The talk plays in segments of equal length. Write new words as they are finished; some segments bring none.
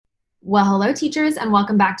Well, hello, teachers, and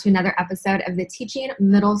welcome back to another episode of the Teaching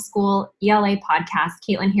Middle School ELA podcast.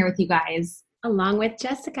 Caitlin here with you guys. Along with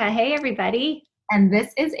Jessica. Hey, everybody. And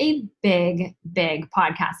this is a big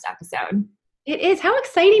podcast episode. It is. How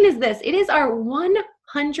exciting is this? It is our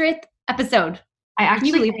 100th episode. I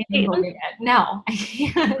actually can't believe it. No, I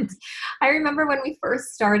can't. I remember when we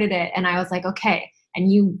first started it, and I was like, okay. And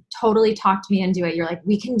you totally talked me into it. You're like,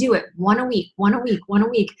 we can do it one a week.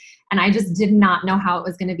 And I just did not know how it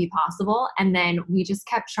was going to be possible. And then we just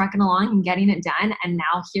kept trucking along and getting it done. And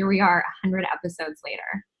now here we are 100 episodes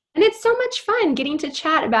later. And it's so much fun getting to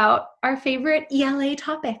chat about our favorite ELA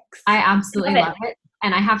topics. I absolutely love it.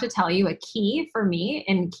 And I have to tell you, a key for me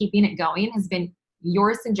in keeping it going has been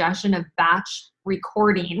your suggestion of batch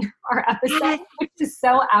recording our episode, which is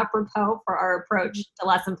so apropos for our approach to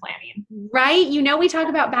lesson planning. Right? You know, we talk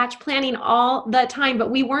about batch planning all the time,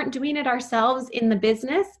 but we weren't doing it ourselves in the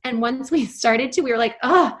business. And once we started to, we were like,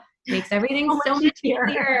 oh, makes everything so much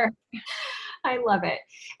easier. I love it.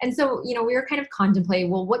 And so, we were kind of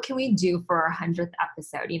contemplating, well, what can we do for our 100th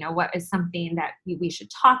episode? What is something that we should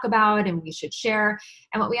talk about and we should share?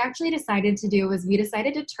 And what we actually decided to do was we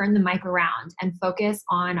decided to turn the mic around and focus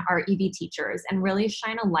on our EB teachers and really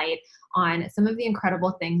shine a light on some of the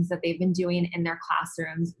incredible things that they've been doing in their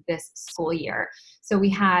classrooms this school year. So we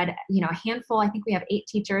had, a handful, I think we have 8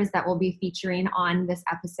 teachers that will be featuring on this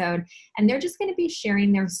episode, and they're just going to be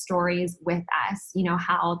sharing their stories with us,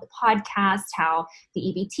 how the podcast, how the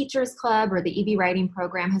EB Teachers Club or the EB Writing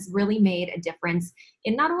Program has really made a difference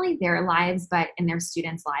in not only their lives, but in their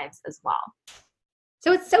students' lives as well.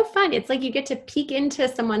 So it's so fun. It's like you get to peek into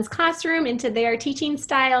someone's classroom, into their teaching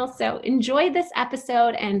style. So enjoy this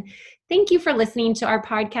episode, and thank you for listening to our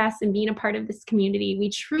podcast and being a part of this community. We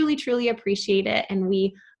truly, truly appreciate it, and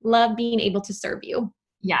we love being able to serve you.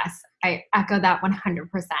 Yes, I echo that 100%.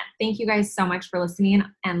 Thank you guys so much for listening,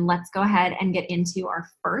 and let's go ahead and get into our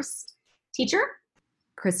first teacher,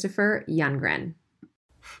 Christopher Youngren.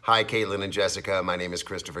 Hi, Caitlin and Jessica. My name is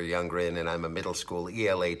Christopher Youngren, and I'm a middle school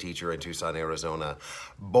ELA teacher in Tucson, Arizona.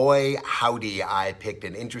 Boy, howdy, I picked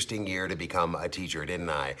an interesting year to become a teacher,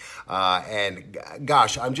 didn't I? And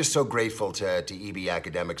gosh, I'm just so grateful to EB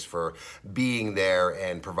Academics for being there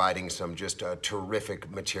and providing some just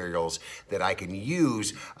terrific materials that I can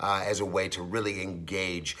use as a way to really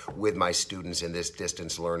engage with my students in this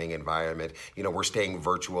distance learning environment. We're staying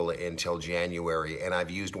virtual until January, and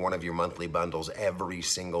I've used one of your monthly bundles every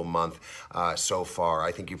single month so far.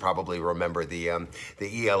 I think you probably remember the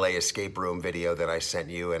ELA escape room video that I sent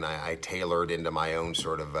you, and I tailored into my own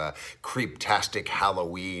sort of creeptastic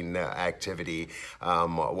Halloween activity,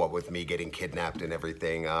 what with me getting kidnapped and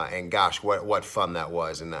everything. And gosh, what fun that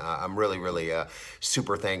was. And I'm really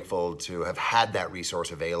super thankful to have had that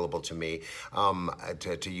resource available to me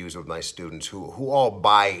to use with my students who all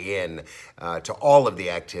buy in to all of the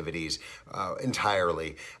activities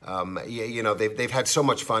entirely. They've had so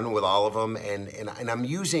much fun with all of them, and I'm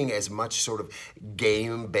using as much sort of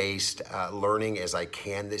game-based learning as I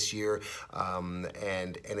can this year,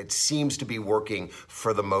 and it seems to be working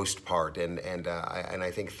for the most part, and I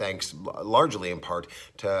think thanks largely in part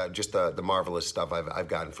to just the marvelous stuff I've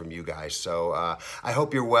gotten from you guys. So I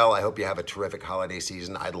hope you're well. I hope you have a terrific holiday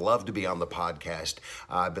season. I'd love to be on the podcast.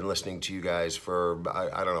 I've been listening to you guys for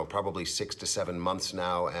I don't know, probably 6 to 7 months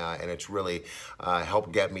now, and it's really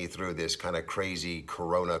helped get me through this kind of crazy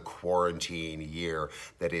Corona quarantine year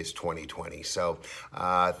that is 2020. So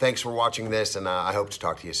thanks for watching this, and I hope to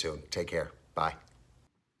talk to you soon. Take care. Bye.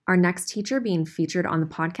 Our next teacher being featured on the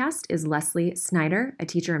podcast is Leslie Snyder, a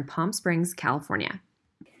teacher in Palm Springs, California.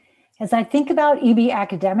 As I think about EB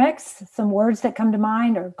Academics, some words that come to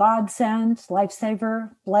mind are godsend,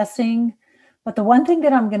 lifesaver, blessing. But the one thing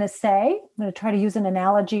that I'm going to say, I'm going to try to use an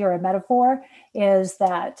analogy or a metaphor, is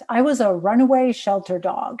that I was a runaway shelter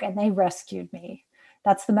dog and they rescued me.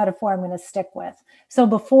 That's the metaphor I'm going to stick with. So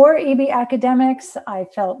before EB Academics, I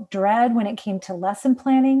felt dread when it came to lesson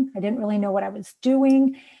planning. I didn't really know what I was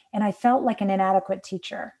doing, and I felt like an inadequate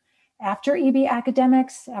teacher. After EB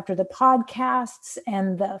Academics, after the podcasts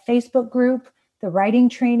and the Facebook group, the writing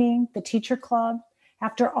training, the teacher club,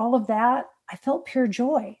 after all of that, I felt pure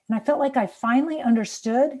joy. And I felt like I finally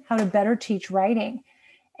understood how to better teach writing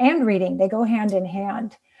and reading. They go hand in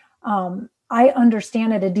hand. I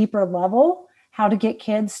understand at a deeper level how to get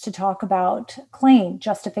kids to talk about claim,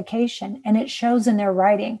 justification, and it shows in their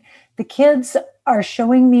writing. The kids are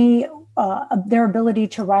showing me their ability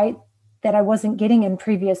to write that I wasn't getting in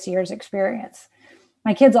previous years' experience.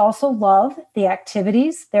 My kids also love the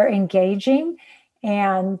activities. They're engaging,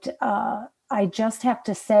 and I just have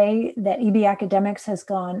to say that EB Academics has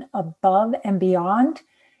gone above and beyond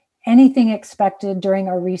anything expected during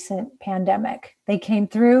our recent pandemic. They came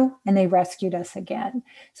through and they rescued us again.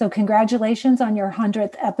 So congratulations on your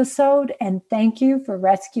 100th episode, and thank you for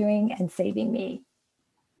rescuing and saving me.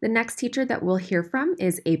 The next teacher that we'll hear from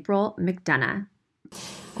is April McDonough.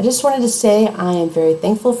 I just wanted to say I am very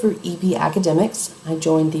thankful for EB Academics. I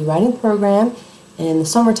joined the writing program in the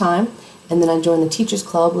summertime, and then I joined the Teachers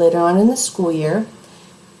Club later on in the school year.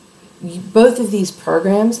 Both of these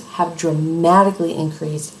programs have dramatically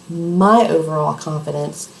increased my overall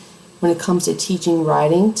confidence when it comes to teaching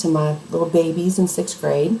writing to my little babies in 6th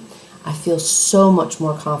grade. I feel so much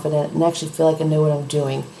more confident and actually feel like I know what I'm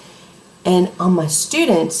doing. And on my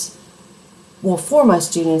students, for my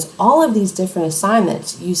students, all of these different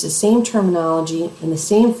assignments use the same terminology and the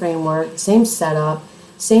same framework, same setup,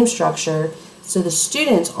 same structure, so the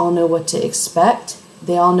students all know what to expect.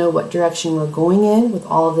 They all know what direction we're going in with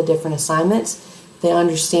all of the different assignments. They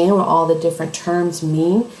understand what all the different terms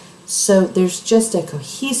mean. So there's just a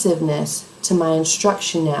cohesiveness to my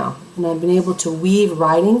instruction now. And I've been able to weave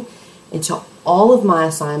writing into all of my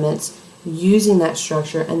assignments using that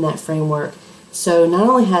structure and that framework. So not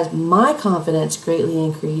only has my confidence greatly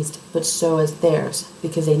increased, but so has theirs,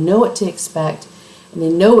 because they know what to expect and they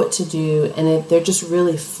know what to do, and they're just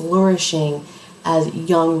really flourishing as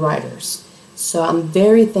young writers. So I'm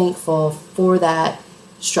very thankful for that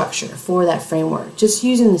structure, for that framework. Just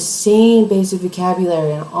using the same basic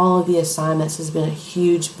vocabulary in all of the assignments has been a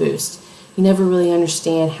huge boost. You never really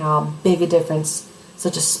understand how big a difference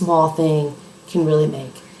such a small thing can really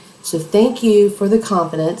make. So thank you for the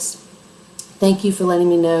confidence. Thank you for letting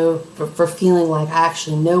me know, for feeling like I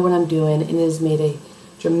actually know what I'm doing, and it has made a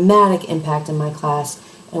dramatic impact in my class,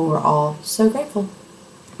 and we're all so grateful.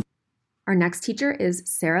 Our next teacher is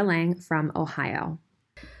Sarah Lang from Ohio.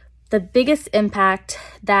 The biggest impact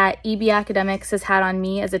that EB Academics has had on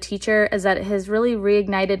me as a teacher is that it has really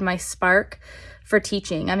reignited my spark for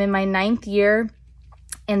teaching. I'm in my 9th year,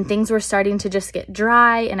 and things were starting to just get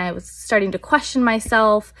dry, and I was starting to question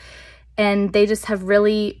myself, and they just have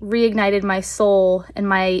really reignited my soul and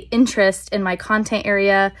my interest in my content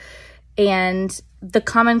area and the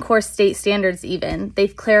Common Core state standards even.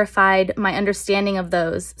 They've clarified my understanding of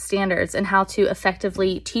those standards and how to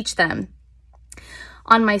effectively teach them.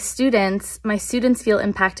 On my students feel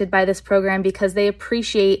impacted by this program because they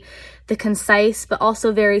appreciate the concise but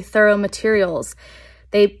also very thorough materials.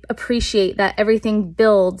 They appreciate that everything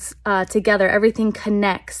builds together, everything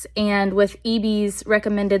connects. And with EB's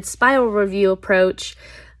recommended spiral review approach,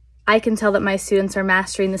 I can tell that my students are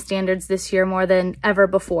mastering the standards this year more than ever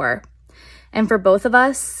before. And for both of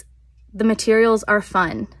us, the materials are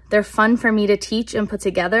fun. They're fun for me to teach and put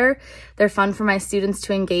together. They're fun for my students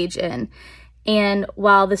to engage in. And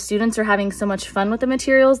while the students are having so much fun with the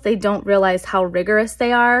materials, they don't realize how rigorous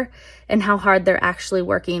they are and how hard they're actually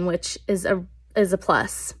working, which is a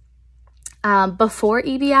plus. Before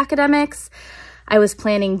EB Academics, I was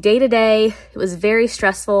planning day to day. It was very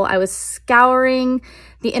stressful. I was scouring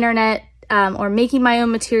the internet or making my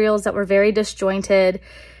own materials that were very disjointed.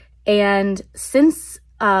 And since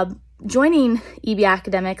joining EB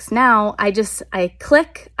Academics now, I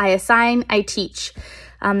click, I assign, I teach.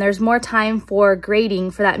 There's more time for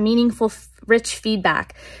grading, for that meaningful, rich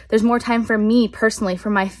feedback. There's more time for me personally,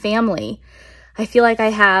 for my family. I feel like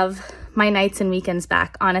I have my nights and weekends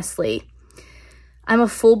back, honestly. I'm a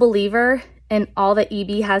full believer in all that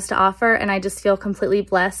EB has to offer, and I just feel completely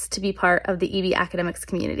blessed to be part of the EB Academics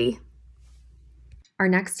community. Our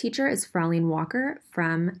next teacher is Fraulein Walker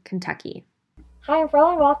from Kentucky. Hi, I'm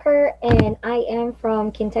Fraulein Walker, and I am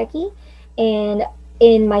from Kentucky. And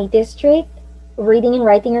in my district, reading and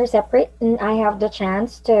writing are separate, and I have the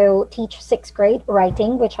chance to teach 6th grade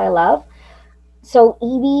writing, which I love. So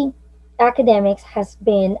EB Academics has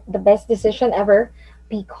been the best decision ever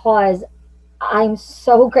because I'm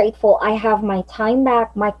so grateful. I have my time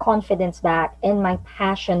back, my confidence back, and my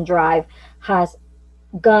passion drive has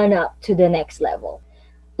gone up to the next level.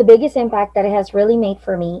 The biggest impact that it has really made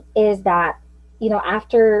for me is that,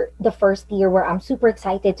 after the first year where I'm super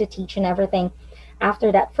excited to teach and everything,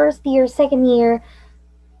 after that first year, second year,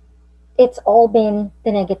 it's all been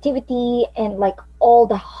the negativity and like all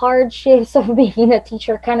the hardships of being a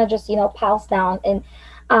teacher kind of just, piles down,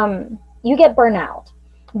 and you get burnout.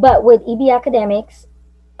 But with EB Academics,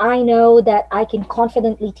 I know that I can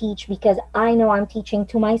confidently teach because I know I'm teaching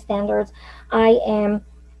to my standards. I am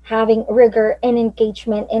having rigor and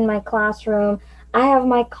engagement in my classroom. I have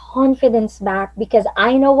my confidence back because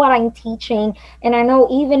I know what I'm teaching, and I know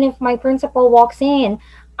even if my principal walks in,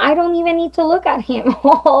 I don't even need to look at him.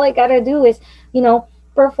 All I gotta do is,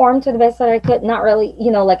 perform to the best that I could, not really,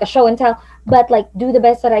 like a show and tell, but like do the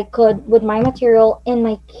best that I could with my material, and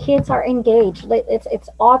my kids are engaged. Like it's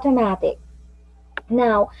automatic.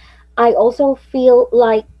 Now, I also feel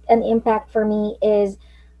like an impact for me is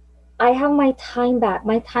I have my time back,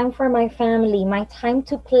 my time for my family, my time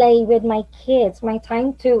to play with my kids, my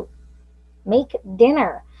time to make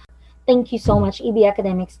dinner. Thank you so much, EB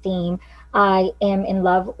Academics team. I am in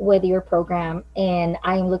love with your program, and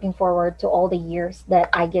I am looking forward to all the years that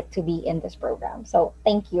I get to be in this program. So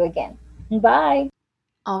thank you again. Bye.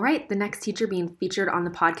 All right, the next teacher being featured on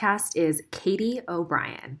the podcast is Katie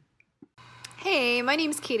O'Brien. Hey, my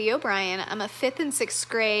name's Katie O'Brien. I'm a 5th and 6th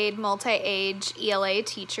grade multi-age ELA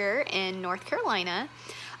teacher in North Carolina.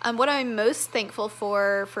 What I'm most thankful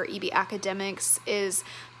for EB Academics is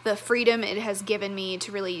the freedom it has given me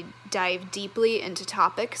to really dive deeply into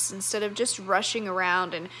topics instead of just rushing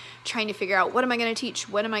around and trying to figure out what am I going to teach,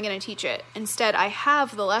 when am I going to teach it. Instead, I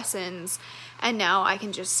have the lessons, and now I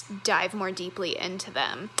can just dive more deeply into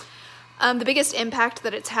them. The biggest impact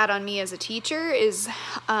that it's had on me as a teacher is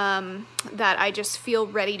that I just feel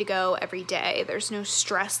ready to go every day. There's no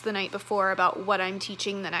stress the night before about what I'm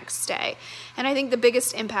teaching the next day. And I think the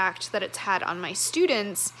biggest impact that it's had on my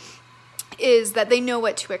students is that they know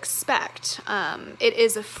what to expect. It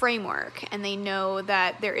is a framework, and they know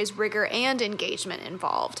that there is rigor and engagement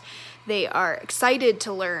involved. They are excited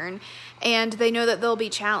to learn, and they know that they'll be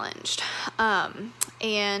challenged.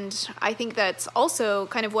 And I think that's also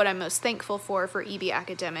kind of what I'm most thankful for EB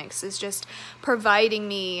Academics, is just providing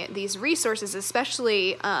me these resources,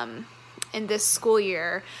 especially in this school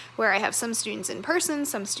year where I have some students in person,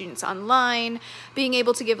 some students online, being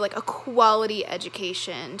able to give like a quality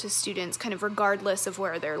education to students kind of regardless of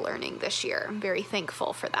where they're learning this year. I'm very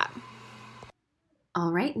thankful for that. All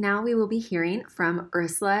right, now we will be hearing from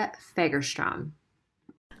Ursula Fagerstrom.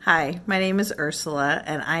 Hi, my name is Ursula,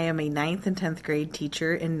 and I am a 9th and 10th grade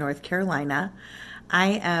teacher in North Carolina.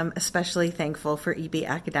 I am especially thankful for EB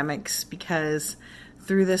Academics because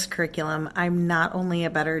through this curriculum, I'm not only a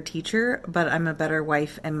better teacher, but I'm a better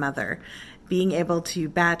wife and mother. Being able to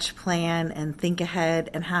batch plan and think ahead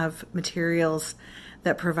and have materials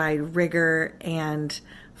that provide rigor and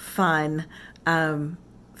fun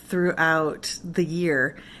throughout the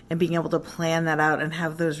year, and being able to plan that out and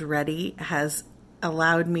have those ready has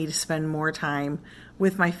allowed me to spend more time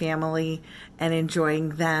with my family and enjoying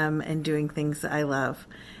them and doing things that I love.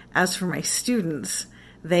 As for my students,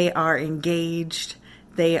 they are engaged,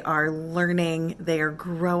 they are learning, they are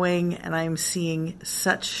growing, and I'm seeing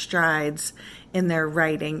such strides in their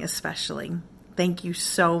writing especially. Thank you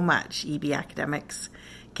so much, EB Academics.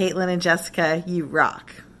 Caitlin and Jessica, you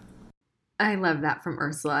rock. I love that from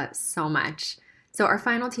Ursula so much. So our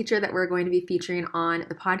final teacher that we're going to be featuring on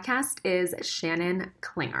the podcast is Shannon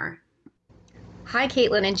Klinger. Hi,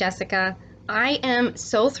 Caitlin and Jessica. I am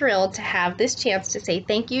so thrilled to have this chance to say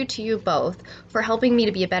thank you to you both for helping me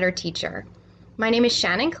to be a better teacher. My name is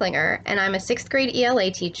Shannon Klinger, and I'm a 6th grade ELA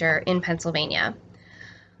teacher in Pennsylvania.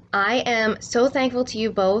 I am so thankful to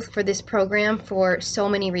you both for this program for so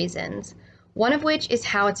many reasons, one of which is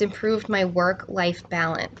how it's improved my work-life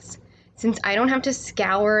balance. Since I don't have to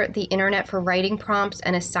scour the internet for writing prompts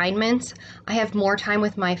and assignments, I have more time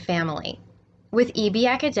with my family. With EB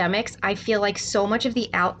Academics, I feel like so much of the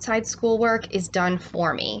outside schoolwork is done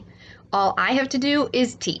for me. All I have to do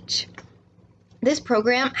is teach. This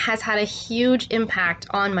program has had a huge impact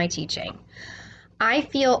on my teaching. I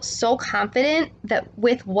feel so confident that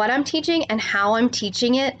with what I'm teaching and how I'm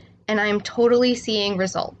teaching it, and I'm totally seeing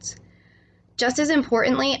results. Just as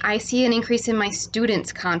importantly, I see an increase in my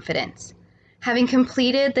students' confidence. Having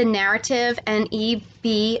completed the narrative and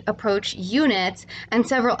EB approach units and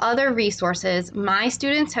several other resources, my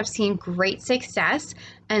students have seen great success,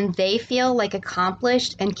 and they feel like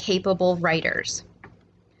accomplished and capable writers.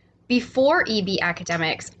 Before EB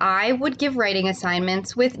Academics, I would give writing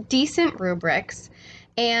assignments with decent rubrics,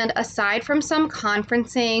 and aside from some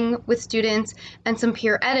conferencing with students and some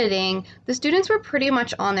peer editing, the students were pretty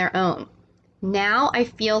much on their own. Now I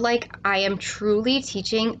feel like I am truly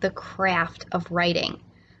teaching the craft of writing.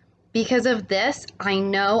 Because of this, I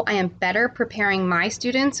know I am better preparing my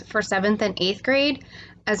students for 7th and 8th grade,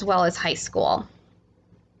 as well as high school.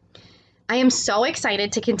 I am so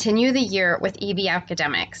excited to continue the year with EB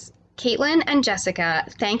Academics. Caitlin and Jessica,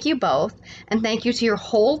 thank you both, and thank you to your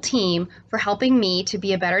whole team for helping me to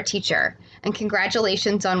be a better teacher. And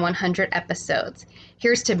congratulations on 100 episodes.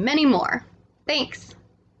 Here's to many more. Thanks.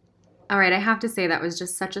 All right, I have to say that was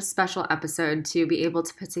just such a special episode to be able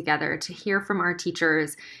to put together, to hear from our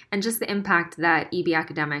teachers, and just the impact that EB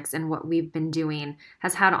Academics and what we've been doing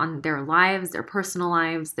has had on their lives, their personal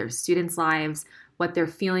lives, their students' lives, what they're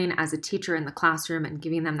feeling as a teacher in the classroom and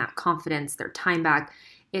giving them that confidence, their time back.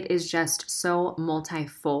 It is just so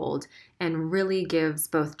multifold and really gives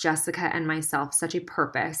both Jessica and myself such a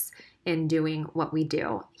purpose in doing what we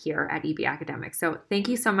do here at EB Academics. So thank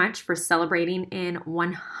you so much for celebrating in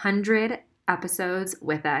 100 episodes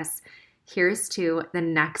with us. Here's to the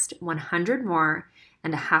next 100 more,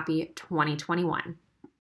 and a happy 2021.